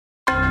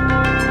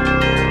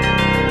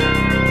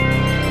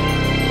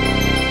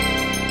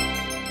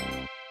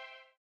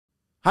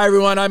Hi,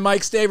 everyone. I'm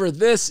Mike Staver.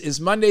 This is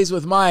Mondays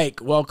with Mike.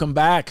 Welcome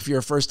back. If you're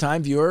a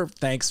first-time viewer,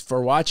 thanks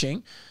for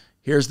watching.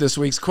 Here's this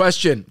week's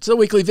question. It's a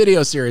weekly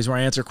video series where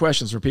I answer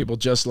questions for people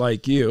just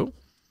like you.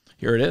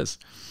 Here it is.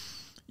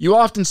 You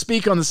often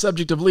speak on the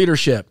subject of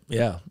leadership.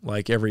 Yeah,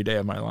 like every day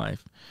of my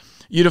life.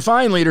 You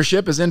define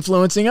leadership as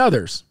influencing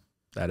others.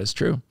 That is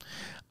true.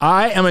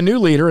 I am a new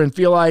leader and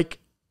feel like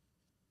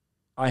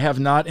I have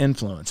not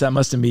influence. That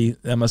must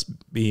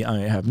be I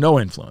have no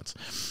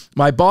influence.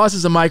 My boss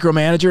is a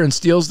micromanager and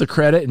steals the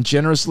credit and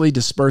generously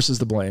disperses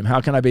the blame. How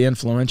can I be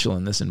influential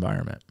in this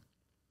environment?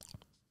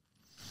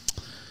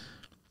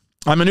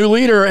 I'm a new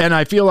leader and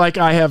I feel like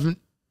I have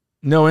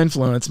no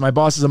influence. My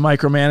boss is a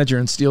micromanager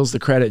and steals the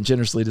credit and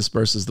generously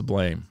disperses the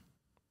blame.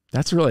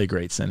 That's really a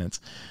great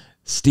sentence.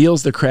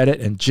 Steals the credit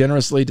and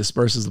generously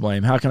disperses the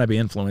blame. How can I be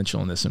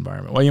influential in this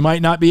environment? Well, you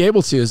might not be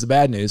able to, is the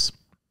bad news.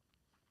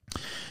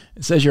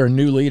 It says you're a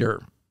new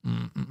leader.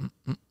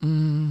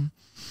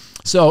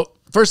 So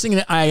first thing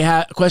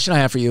question I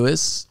have for you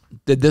is,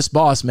 did this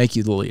boss make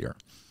you the leader?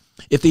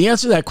 If the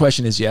answer to that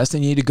question is yes,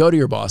 then you need to go to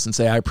your boss and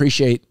say, I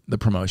appreciate the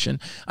promotion.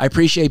 I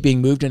appreciate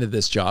being moved into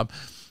this job.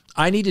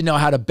 I need to know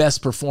how to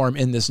best perform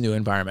in this new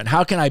environment.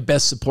 How can I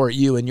best support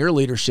you in your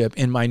leadership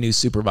in my new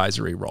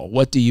supervisory role?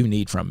 What do you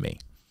need from me?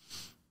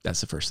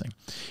 That's the first thing.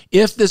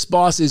 If this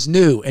boss is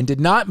new and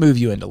did not move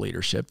you into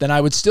leadership, then I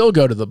would still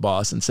go to the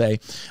boss and say,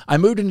 I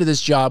moved into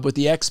this job with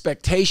the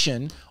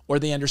expectation or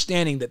the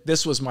understanding that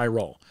this was my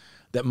role,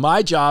 that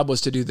my job was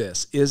to do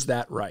this. Is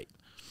that right?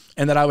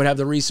 And that I would have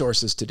the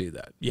resources to do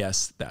that.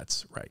 Yes,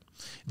 that's right.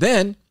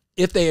 Then,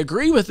 if they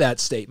agree with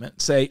that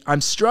statement, say, I'm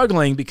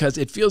struggling because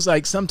it feels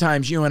like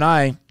sometimes you and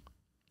I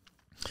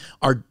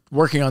are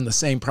working on the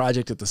same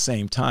project at the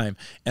same time,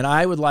 and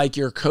I would like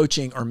your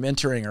coaching or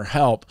mentoring or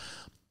help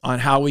on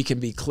how we can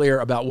be clear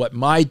about what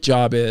my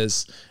job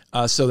is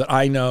so that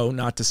I know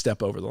not to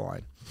step over the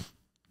line.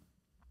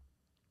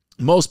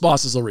 Most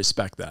bosses will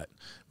respect that.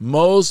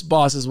 Most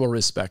bosses will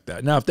respect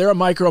that. Now, if they're a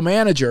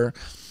micromanager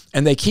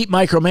and they keep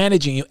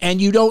micromanaging you, and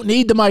you don't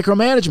need the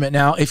micromanagement.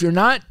 Now, if you're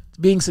not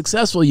being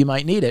successful, you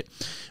might need it.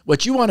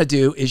 What you want to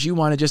do is you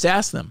want to just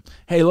ask them,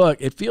 hey,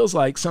 look, it feels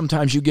like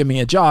sometimes you give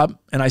me a job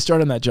and I start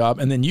on that job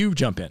and then you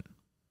jump in.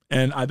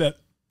 And I bet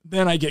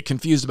then I get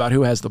confused about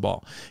who has the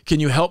ball. Can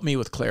you help me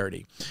with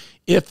clarity?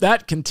 If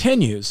that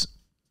continues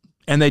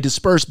and they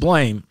disperse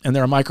blame and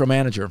they're a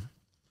micromanager,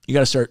 you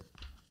got to start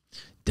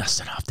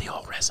dusting off the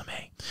old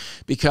resume,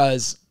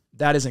 because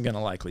that isn't going to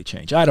likely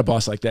change. I had a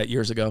boss like that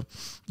years ago.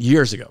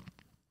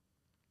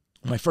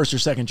 My first or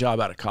second job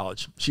out of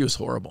college. She was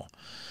horrible.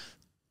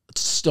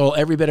 Stole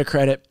every bit of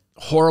credit,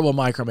 horrible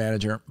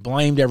micromanager,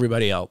 blamed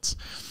everybody else.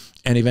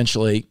 And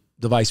eventually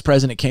the vice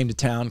president came to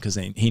town because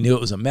he knew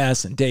it was a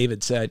mess. And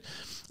David said,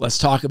 let's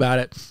talk about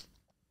it.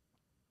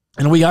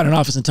 And we got in an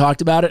office and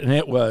talked about it, and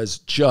it was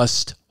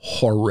just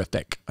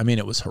horrific. I mean,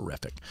 it was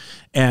horrific.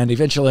 And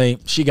eventually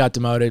she got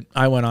demoted.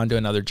 I went on to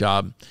another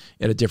job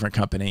at a different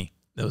company.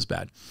 That was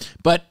bad.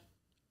 But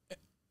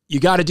you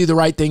got to do the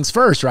right things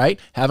first, right?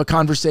 Have a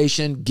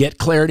conversation, get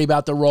clarity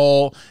about the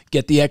role,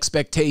 get the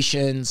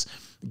expectations,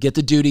 get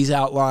the duties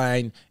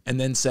outlined, and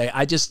then say,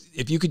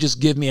 if you could just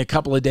give me a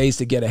couple of days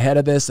to get ahead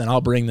of this, and I'll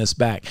bring this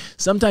back.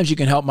 Sometimes you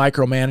can help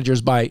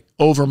micromanagers by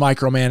over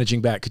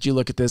micromanaging back. Could you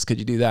look at this? Could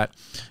you do that?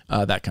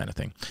 That kind of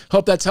thing.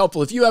 Hope that's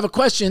helpful. If you have a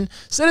question,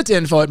 send it to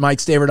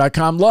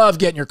info@mikestaver.com. Love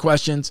getting your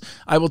questions.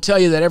 I will tell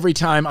you that every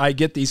time I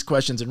get these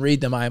questions and read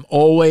them, I am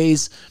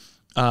always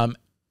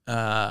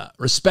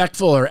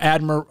respectful or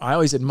I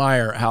always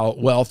admire how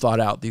well thought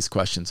out these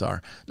questions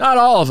are. Not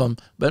all of them,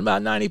 but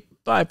about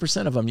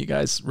 95% of them. You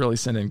guys really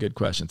send in good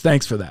questions.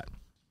 Thanks for that.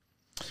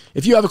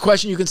 If you have a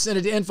question, you can send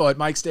it to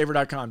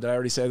info@mikestaver.com. Did I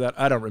already say that?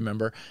 I don't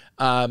remember.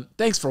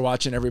 Thanks for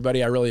watching,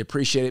 everybody. I really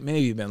appreciate it. Many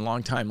of you have been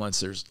long-time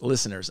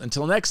listeners.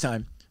 Until next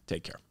time,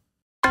 take care.